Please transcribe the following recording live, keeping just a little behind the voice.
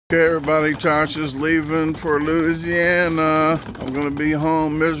Okay, everybody, Tasha's leaving for Louisiana. I'm gonna be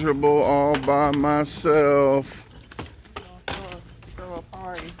home miserable all by myself. Throw a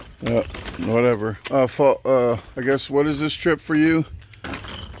party. Whatever. I guess, what is this trip for you?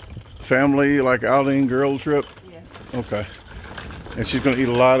 Family, like outing, girl trip? Yeah. Okay. And she's gonna eat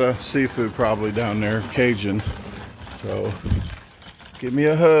a lot of seafood probably down there, Cajun. So, give me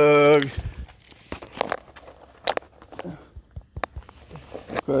a hug.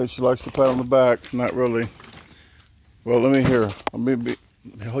 Okay, she likes to pat on the back. Not really. Well, let me hear.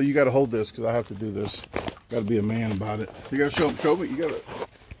 You got to hold this because I have to do this. Got to be a man about it. You got to show me. You got to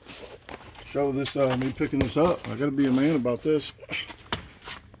show this. Me picking this up. I got to be a man about this.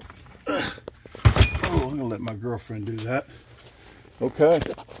 Oh, I'm gonna let my girlfriend do that. Okay.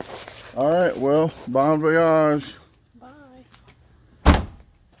 All right. Well, bon voyage. Bye.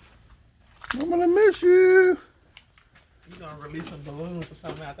 I'm gonna miss you. You gonna release some balloons or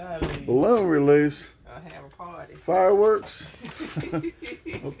something out there? Balloon release. I'll have a party. Fireworks.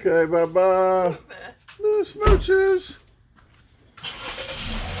 Okay, bye-bye. Little smooches.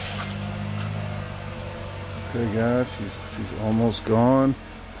 Okay, guys, she's almost gone.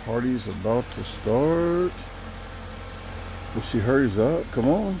 Party's about to start. If she hurries up, come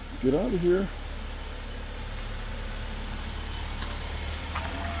on, get out of here.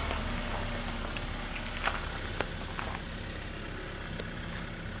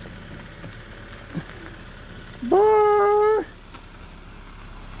 Bye.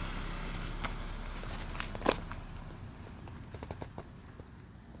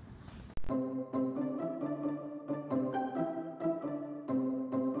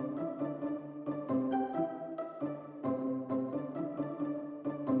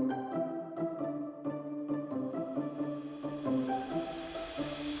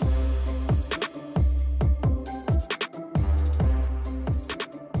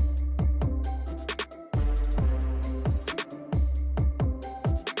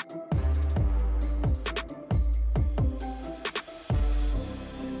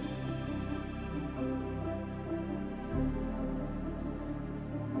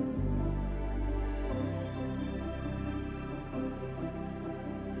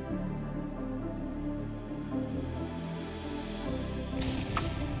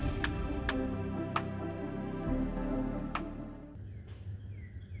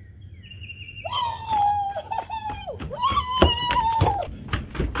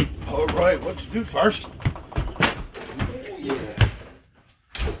 All right, what you do first? Yeah.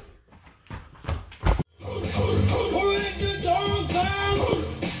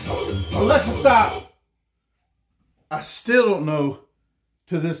 Alexa, stop! I still don't know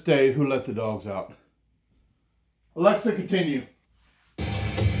to this day who let the dogs out. Alexa, continue.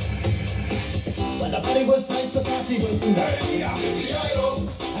 When the party was nice, the party was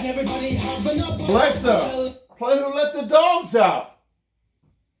and everybody having a Alexa, play Who Let the Dogs Out.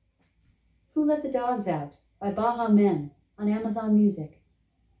 Who Let the Dogs Out by Baha Men on Amazon Music.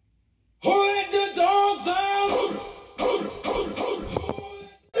 Who let the dogs out?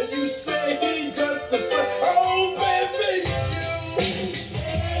 And you say he just a friend. Oh, baby,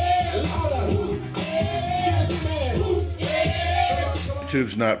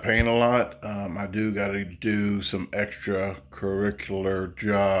 YouTube's not paying a lot. I do got to do some extracurricular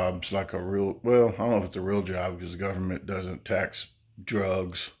jobs, like a real, well, I don't know if it's a real job because the government doesn't tax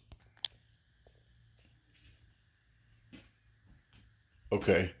drugs.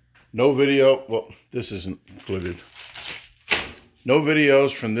 Okay, no video, well, this isn't included. No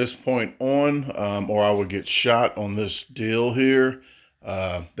videos from this point on, or I would get shot on this deal here.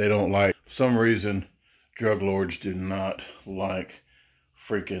 They don't like, for some reason, drug lords do not like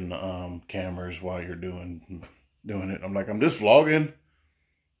freaking cameras while you're doing it. I'm like, I'm just vlogging.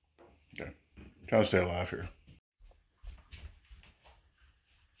 Okay, trying to stay alive here.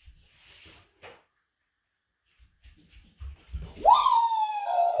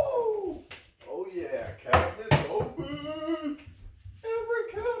 Oh yeah, cabinet open. Every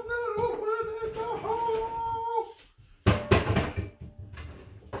cabinet open in the house.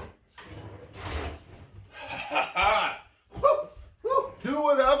 Ha ha. Do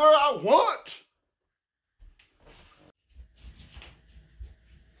whatever I want.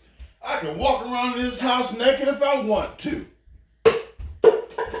 I can walk around this house naked if I want to.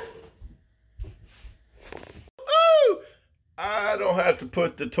 Ooh, I don't have to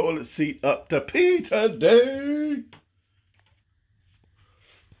put the toilet seat up to pee today.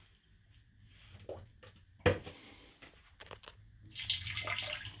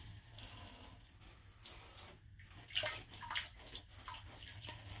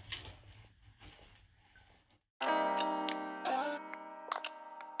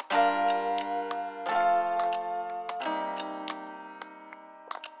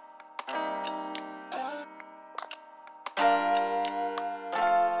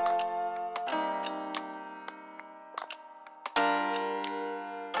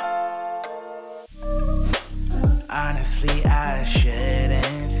 Honestly, I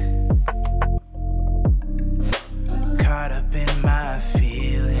shouldn't. Caught up in my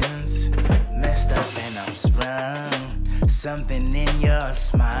feelings, messed up and I'm sprung. Something in your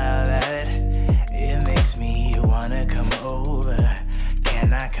smile that it makes me wanna come over.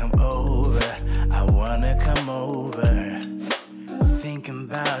 Can I come over? I wanna come over. Thinking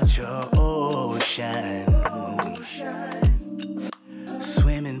about your ocean.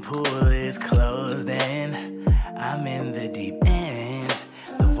 Swimming pool is closed and I'm in the deep end.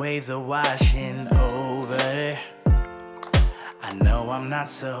 The waves are washing over. I know I'm not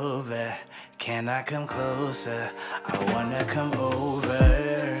sober. Can I come closer? I wanna come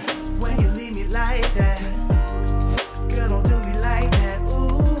over. When you leave me like that, girl, don't do me like that.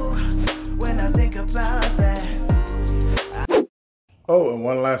 Ooh, when I think about that. Oh, and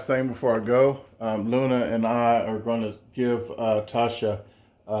one last thing before I go. Luna and I are going to give Tosha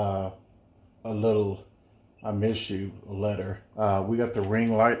a little I miss you letter. We got the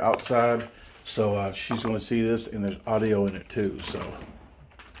ring light outside, so she's going to see this, and there's audio in it too. So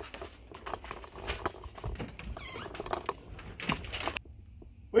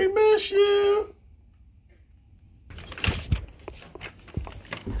we miss you.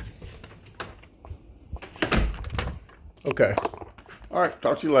 Okay. All right,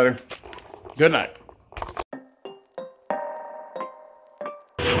 talk to you later. Good night.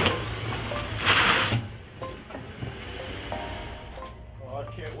 Oh, I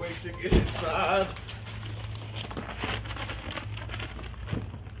can't wait to get inside.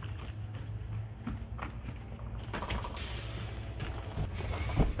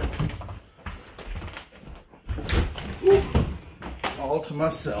 Woo. All to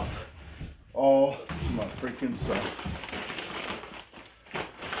myself. All to my freaking self.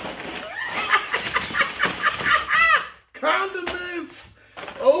 Condiments!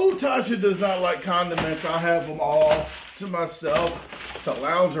 Oh, Tasha does not like condiments. I have them all to myself to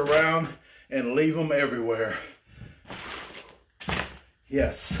lounge around and leave them everywhere.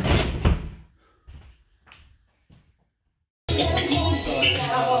 Yes.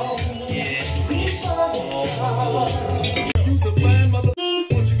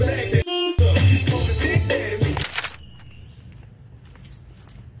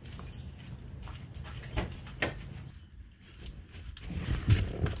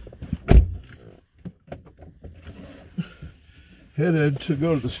 Headed to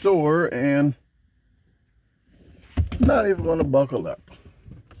go to the store and not even going to buckle up.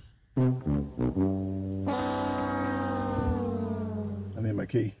 I need my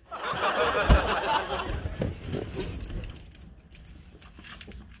key.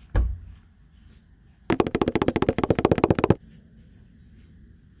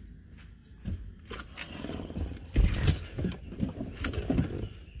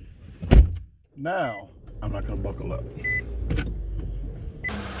 Now, I'm not going to buckle up.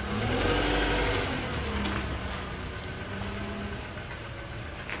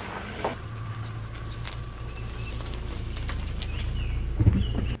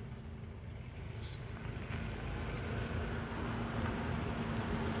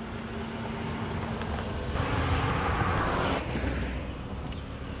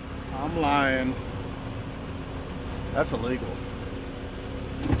 I'm lying. That's illegal.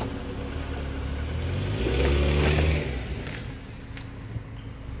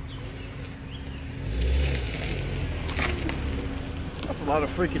 That's a lot of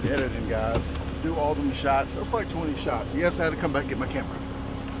freaking editing, guys. Do all them shots. That's like 20 shots. Yes, I had to come back and get my camera.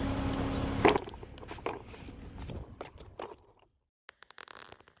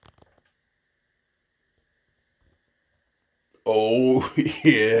 Oh,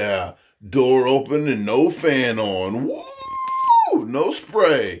 yeah. Door open and no fan on. Woo! No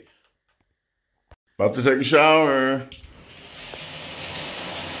spray. About to take a shower.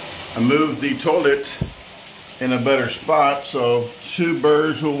 I moved the toilet in a better spot, so 2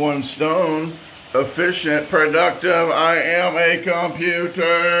 birds with 1 stone. Efficient, productive. I am a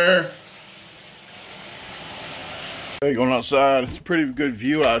computer. Hey, going outside. It's a pretty good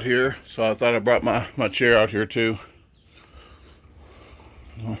view out here, so I thought I brought my chair out here too.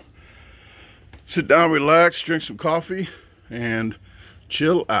 Sit down, relax, drink some coffee, and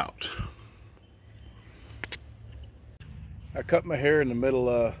chill out. I cut my hair in the middle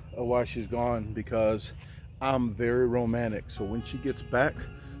of while she's gone because I'm very romantic. So when she gets back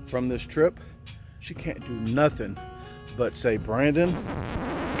from this trip, she can't do nothing but say, Brandon,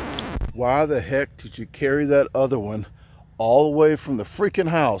 why the heck did you carry that other one all the way from the freaking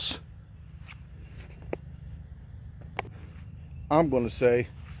house? I'm going to say,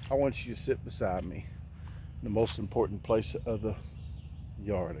 I want you to sit beside me. The most important place of the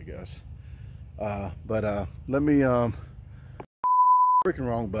yard, I guess. Let me freaking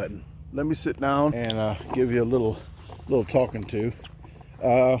wrong button. Let me sit down and give you a little talking to.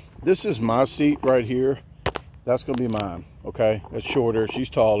 This is my seat right here. That's gonna be mine. Okay, it's shorter, she's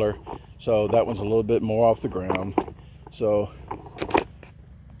taller, so that one's a little bit more off the ground. So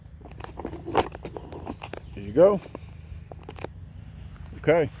here you go.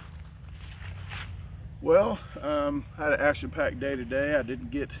 Okay. Well, had an action-packed day today. I didn't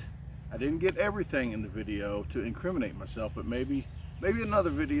get everything in the video to incriminate myself, but maybe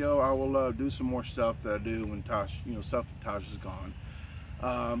another video I will do some more stuff that I do when Tosh, stuff that Tosh is gone.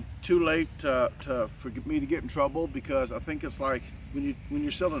 Too late for me to get in trouble, because I think it's like when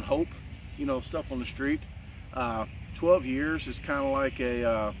you're selling hope, stuff on the street. 12 years is kind of like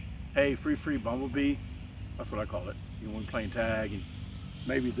a hey, free bumblebee. That's what I call it. When playing tag, and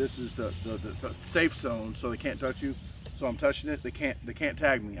maybe this is the safe zone, so they can't touch you. So I'm touching it. They can't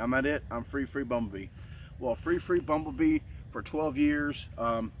tag me. I'm at it. I'm free bumblebee. Well, free bumblebee for 12 years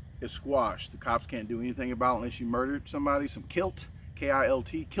is squashed. The cops can't do anything about it unless you murdered somebody. Some kilt,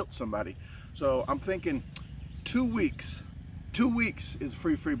 K-I-L-T, killed somebody. So I'm thinking 2 weeks. 2 weeks is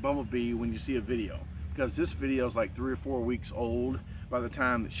free bumblebee when you see a video, because this video is like 3 or 4 weeks old by the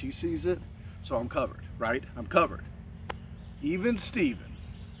time that she sees it. So I'm covered, right? I'm covered. Even Steven.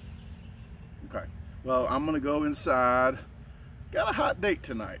 Okay. Well, I'm gonna go inside. Got a hot date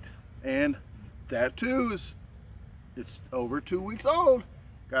tonight, and that too it's over 2 weeks old.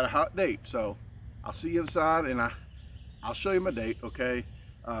 Got a hot date, so I'll see you inside, and I'll show you my date, okay?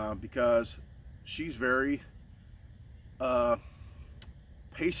 Because she's very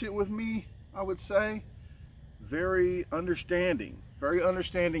patient with me, I would say. Very understanding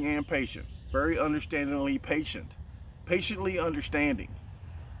and patient. Very understandingly patient. Patiently understanding.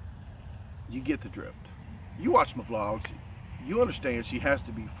 You get the drift. You watch my vlogs, you understand she has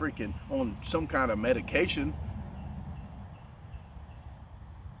to be freaking on some kind of medication.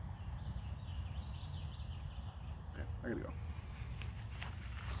 Okay, I gotta go.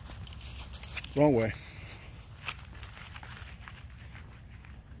 Wrong way.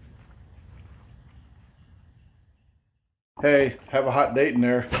 Hey, have a hot date in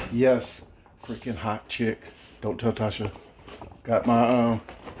there. Yes, freaking hot chick. Don't tell Tasha. Got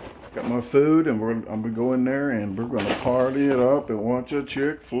my food, and I'm gonna go in there and we're gonna party it up and watch a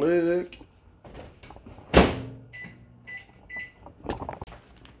chick flick.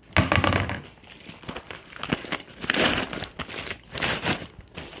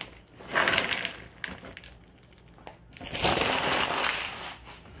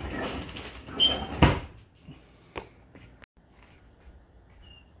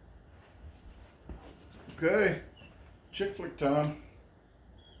 Okay, chick flick time.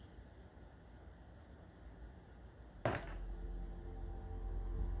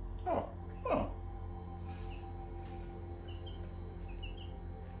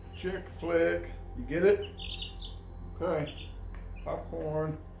 Chick flick, you get it? Okay.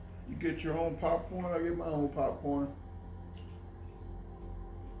 Popcorn. You get your own popcorn, I get my own popcorn.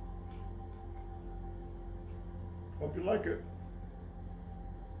 Hope you like it.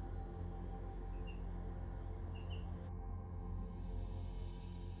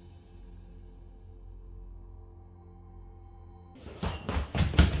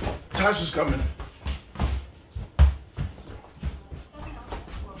 Tasha's coming.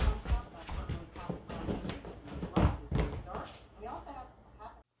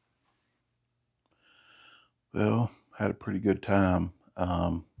 Well, had a pretty good time.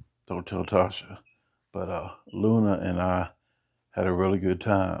 Don't tell Tosha, but Luna and I had a really good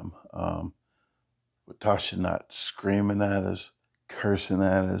time. With Tosha not screaming at us, cursing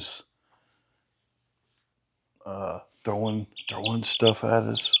at us, throwing stuff at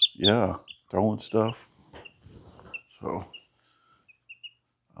us. Yeah, throwing stuff. So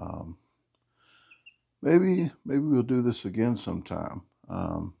maybe we'll do this again sometime.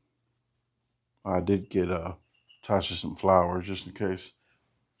 I did get Tasha some flowers just in case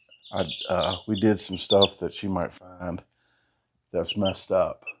we did some stuff that she might find that's messed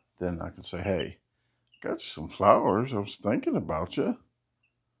up. Then I can say, hey, got you some flowers. I was thinking about you.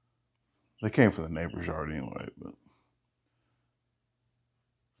 They came from the neighbor's yard anyway, but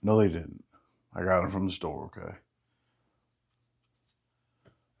no, they didn't. I got them from the store, okay?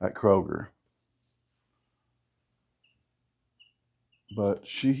 At Kroger. But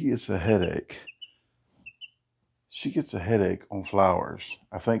she gets a headache. She gets a headache on flowers.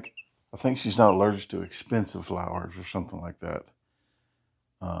 I think she's not allergic to expensive flowers or something like that.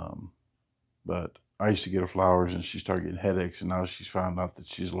 But I used to get her flowers and she started getting headaches, and now she's found out that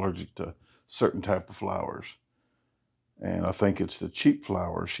she's allergic to certain type of flowers. And I think it's the cheap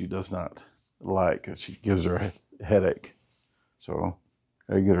flowers she does not like. She gives her a headache. So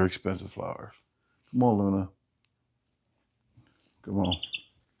I get her expensive flowers. Come on, Luna. Come on.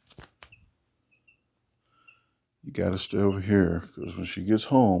 You got to stay over here because when she gets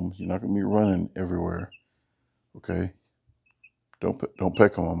home, you're not going to be running everywhere. Okay? Don't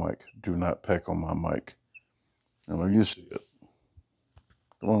peck on my mic. Do not peck on my mic. I know you see it.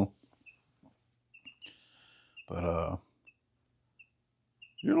 Come on. But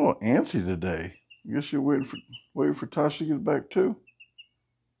you're a little antsy today. I guess you're waiting for Tosha to get back too.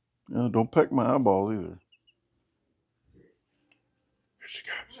 Don't peck my eyeballs either. Here she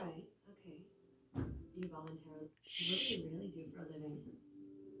comes. Right, okay. You voluntarily. What do you really do for a living?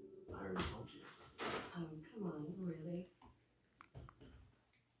 I already told you. Come on, really?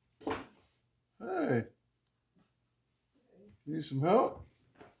 Hey. You need some help?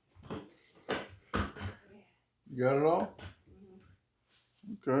 You got it all?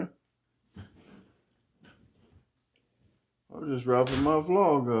 Okay. I was just wrapping my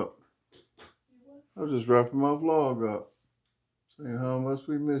vlog up. Saying how much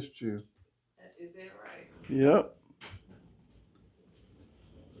we missed you. Is that right? Yep.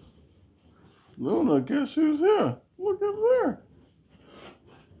 Luna, guess who's here? Look up there.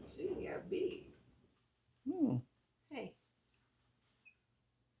 She got big. Hey.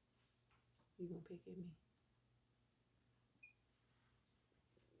 You gonna pick at me?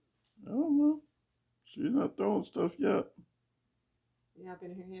 I don't know. She's not throwing stuff yet. Y'all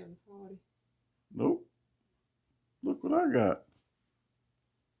been here having a party? Nope. Look what I got.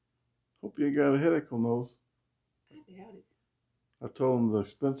 Hope you ain't got a headache on those. I doubt it. I told them the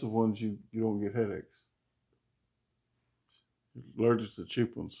expensive ones you don't get headaches. You're allergic to the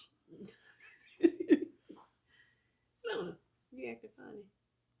cheap ones. Luna, you acting funny.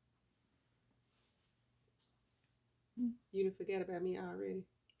 You didn't forget about me already.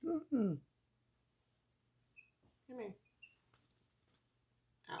 Mm-hmm. Come here.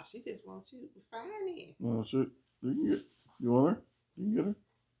 Oh, she just wants you to find it. No, shit. You want her? You can get her.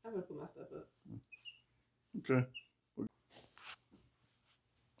 I'm gonna put my stuff up. Okay.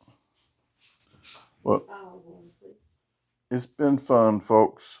 Well, it's been fun,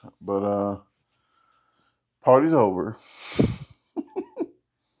 folks, but party's over.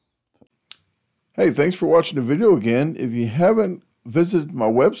 Hey, thanks for watching the video again. If you haven't visited my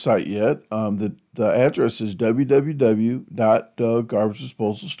website yet, the address is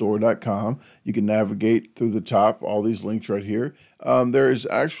www.DaGarbageDisposalstore.com. You can navigate through the top, all these links right here. There is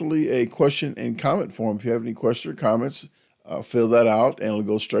actually a question and comment form. If you have any questions or comments, fill that out and it'll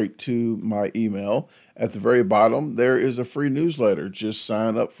go straight to my email. At the very bottom, there is a free newsletter. Just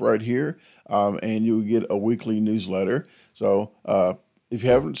sign up right here and you'll get a weekly newsletter. So if you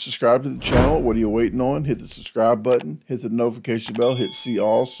haven't subscribed to the channel, what are you waiting on? Hit the subscribe button, hit the notification bell, hit see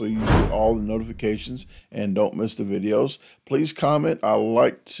all so you get all the notifications and don't miss the videos. Please comment. I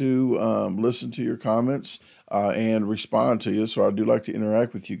like to listen to your comments and respond to you, so I do like to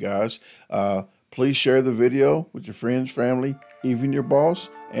interact with you guys. Please share the video with your friends, family, even your boss,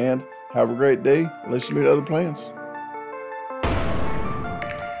 and have a great day. Let's meet other plans.